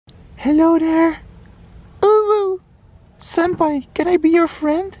Hello there. Ooh, senpai, can I be your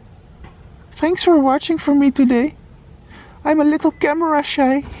friend? Thanks for watching for me today. I'm a little camera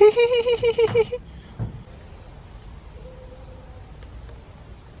shy.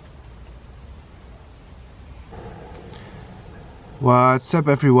 What's up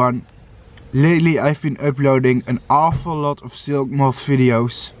everyone? Lately I've been uploading an awful lot of silk moth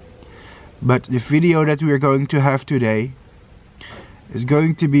videos. But the video that we are going to have today is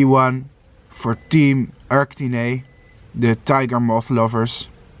going to be one for Team Arctinae, the tiger moth lovers.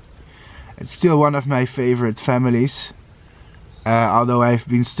 It's still one of my favorite families, although I've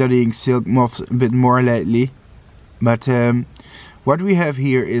been studying silk moths a bit more lately. But what we have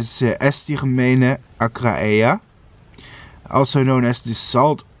here is Estigmene acrea, also known as the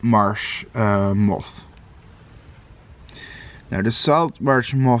salt marsh moth. Now the salt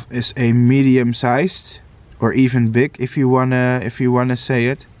marsh moth is a medium-sized, or even big if you wanna say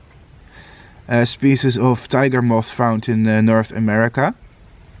it, species of tiger moth found in North America.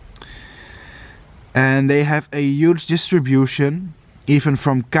 And they have a huge distribution, even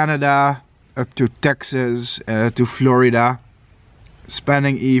from Canada up to Texas to Florida,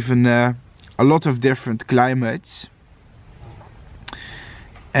 spanning even a lot of different climates.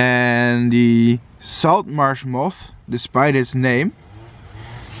 And the salt marsh moth, despite its name,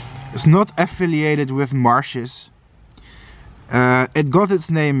 is not affiliated with marshes. It got its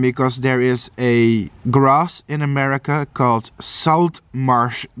name because there is a grass in America called salt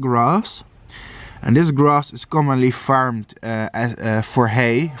marsh grass. And this grass is commonly farmed for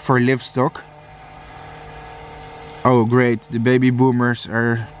hay, for livestock. Oh great, the baby boomers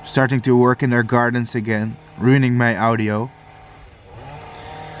are starting to work in their gardens again, ruining my audio.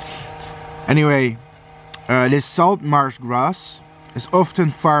 Anyway, this salt marsh grass is often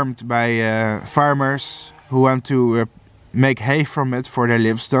farmed by farmers who want to make hay from it for their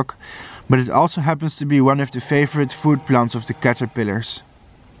livestock, but it also happens to be one of the favorite food plants of the caterpillars.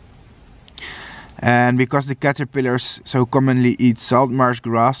 And because the caterpillars so commonly eat salt marsh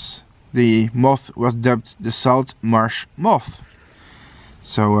grass, the moth was dubbed the salt marsh moth.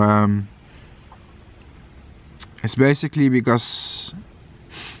 So it's basically because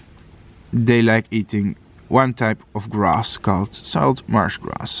they like eating one type of grass called salt marsh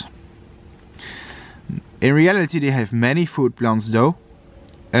grass. In reality they have many food plants though.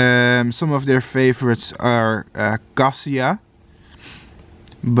 Some of their favorites are cassia,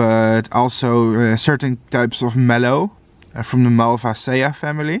 but also certain types of mallow from the Malvaceae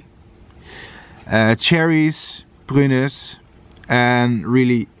family, cherries, prunes, and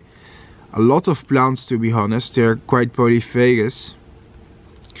really a lot of plants, to be honest. They're quite polyphagous.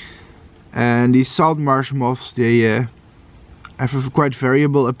 And these salt marsh moths, they have a quite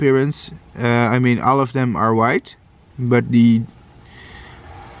variable appearance. I mean, all of them are white, but the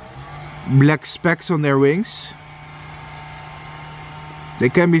black specks on their wings, they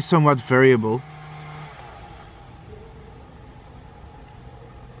can be somewhat variable.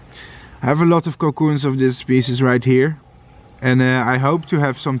 I have a lot of cocoons of this species right here, and I hope to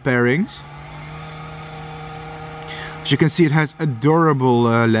have some pairings. As you can see, it has adorable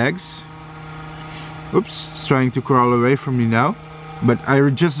legs. Oops, it's trying to crawl away from me now. But I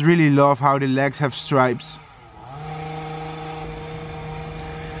just really love how the legs have stripes.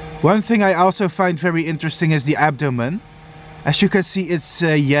 One thing I also find very interesting is the abdomen. As you can see, it's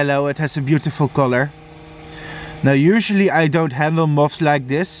yellow, it has a beautiful color. Now usually I don't handle moths like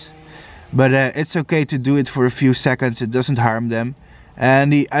this, but it's okay to do it for a few seconds, it doesn't harm them.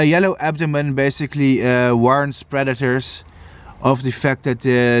 And the yellow abdomen basically warns predators of the fact that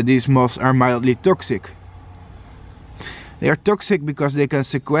these moths are mildly toxic. They are toxic because they can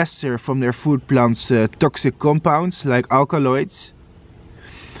sequester from their food plants toxic compounds like alkaloids,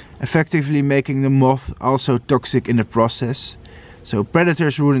 effectively making the moth also toxic in the process. So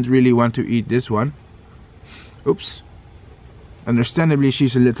predators wouldn't really want to eat this one. Oops. Understandably,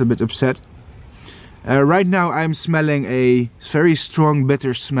 she's a little bit upset. Right now I'm smelling a very strong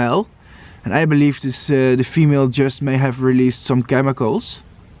bitter smell. And I believe this the female just may have released some chemicals.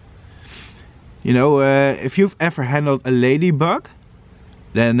 You know, if you've ever handled a ladybug,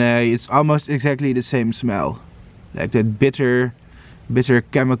 then it's almost exactly the same smell. Like that bitter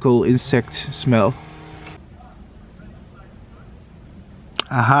chemical insect smell.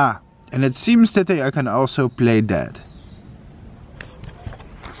 Aha! And it seems that they can also play dead.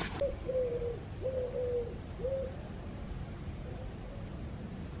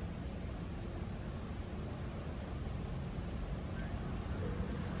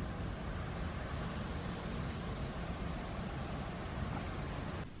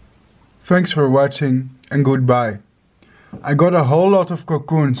 Thanks for watching and goodbye. I got a whole lot of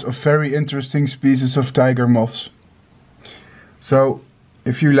cocoons of very interesting species of tiger moths. So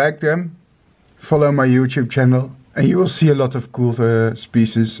if you like them, follow my YouTube channel and you will see a lot of cool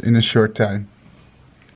species in a short time.